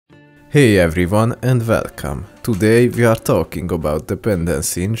Hey everyone and welcome. Today we are talking about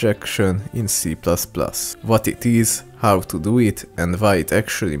dependency injection in C++, what it is, how to do it, and why it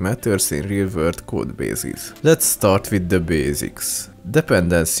actually matters in real-world codebases. Let's start with the basics.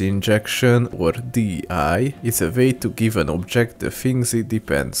 Dependency injection, or DI, is a way to give an object the things it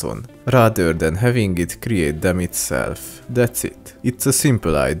depends on, rather than having it create them itself. That's it. It's a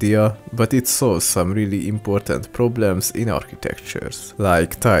simple idea, but it solves some really important problems in architectures,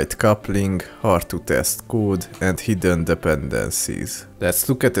 like tight coupling, hard to test code, and hidden dependencies. Let's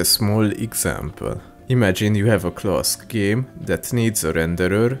look at a small example. Imagine you have a class game that needs a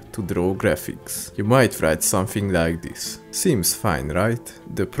renderer to draw graphics. You might write something like this. Seems fine, right?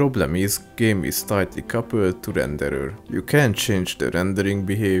 The problem is game is tightly coupled to renderer. You can't change the rendering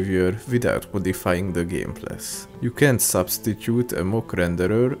behavior without modifying the game class. You can't substitute a mock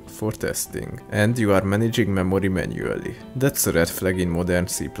renderer for testing, and you are managing memory manually. That's a red flag in modern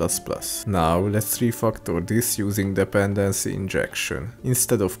C++. Now let's refactor this using dependency injection.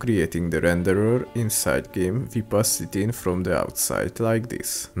 Instead of creating the renderer inside game, we pass it in from the outside like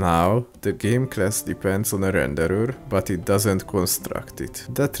this. Now the game class depends on a renderer, but it doesn't construct it.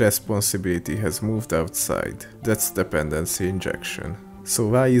 That responsibility has moved outside. That's dependency injection. So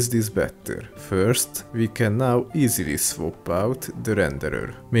why is this better? First, we can now easily swap out the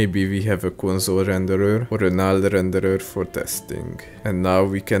renderer. Maybe we have a console renderer or a null renderer for testing. And now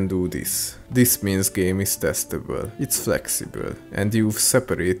we can do this. This means game is testable, it's flexible, and you've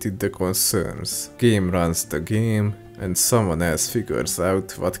separated the concerns. Game runs the game, and someone else figures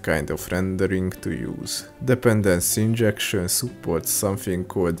out what kind of rendering to use. Dependency injection supports something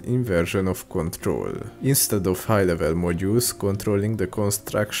called inversion of control. Instead of high-level modules controlling the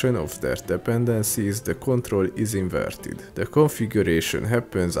construction of their dependencies, the control is inverted. The configuration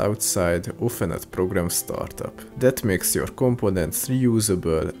happens outside, often at program startup. That makes your components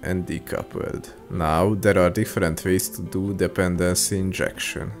reusable and decoupled. Now, there are different ways to do dependency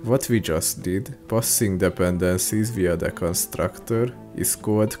injection. What we just did, passing dependencies via the constructor, is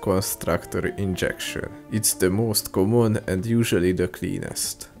called Constructor Injection. It's the most common and usually the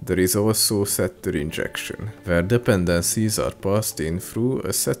cleanest. There is also Setter Injection, where dependencies are passed in through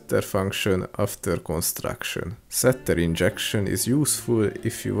a setter function after construction. Setter Injection is useful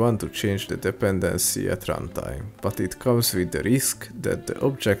if you want to change the dependency at runtime, but it comes with the risk that the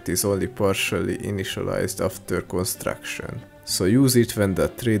object is only partially initialized after construction. So use it when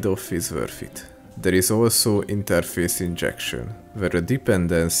that trade-off is worth it. There is also interface injection, where a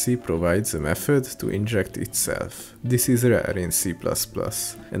dependency provides a method to inject itself. This is rare in C++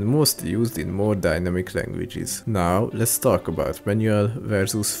 and mostly used in more dynamic languages. Now let's talk about manual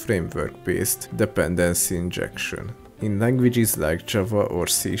versus framework-based dependency injection. In languages like Java or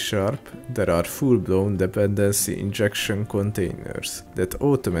C#, there are full-blown dependency injection containers that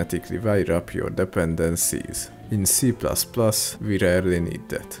automatically wire up your dependencies. In C++, we rarely need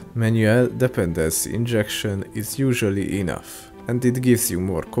that. Manual dependency injection is usually enough, and it gives you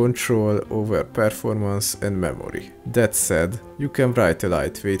more control over performance and memory. That said, you can write a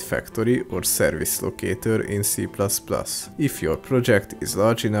lightweight factory or service locator in C++ if your project is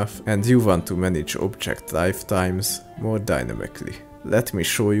large enough and you want to manage object lifetimes more dynamically. Let me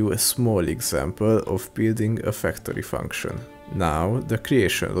show you a small example of building a factory function. Now, the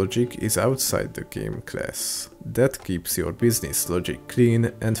creation logic is outside the game class. That keeps your business logic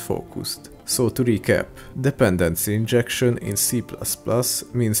clean and focused. So to recap, dependency injection in C++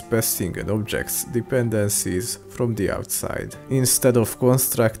 means passing an object's dependencies from the outside, instead of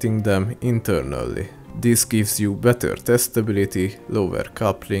constructing them internally. This gives you better testability, lower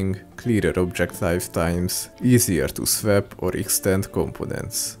coupling, clearer object lifetimes, easier to swap or extend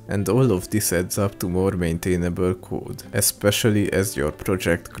components. And all of this adds up to more maintainable code, especially as your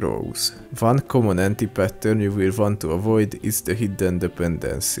project grows. One common anti-pattern you will want to avoid is the hidden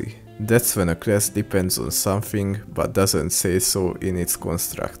dependency. That's when a class depends on something but doesn't say so in its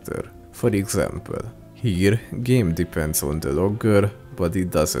constructor. For example, here game depends on the logger, but it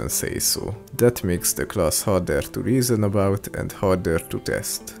doesn't say so. That makes the class harder to reason about and harder to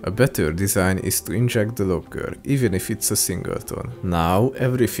test. A better design is to inject the logger, even if it's a singleton. Now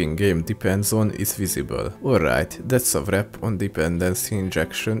everything game depends on is visible. Alright, that's a wrap on dependency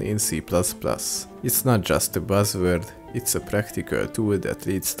injection in C++. It's not just a buzzword, it's a practical tool that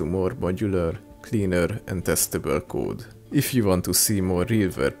leads to more modular, cleaner and testable code. If you want to see more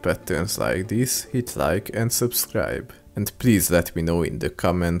real-world patterns like this, hit like and subscribe. And please let me know in the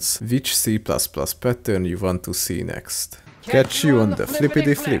comments which C++ pattern you want to see next. Catch you on the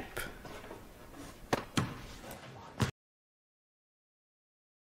flippity flip!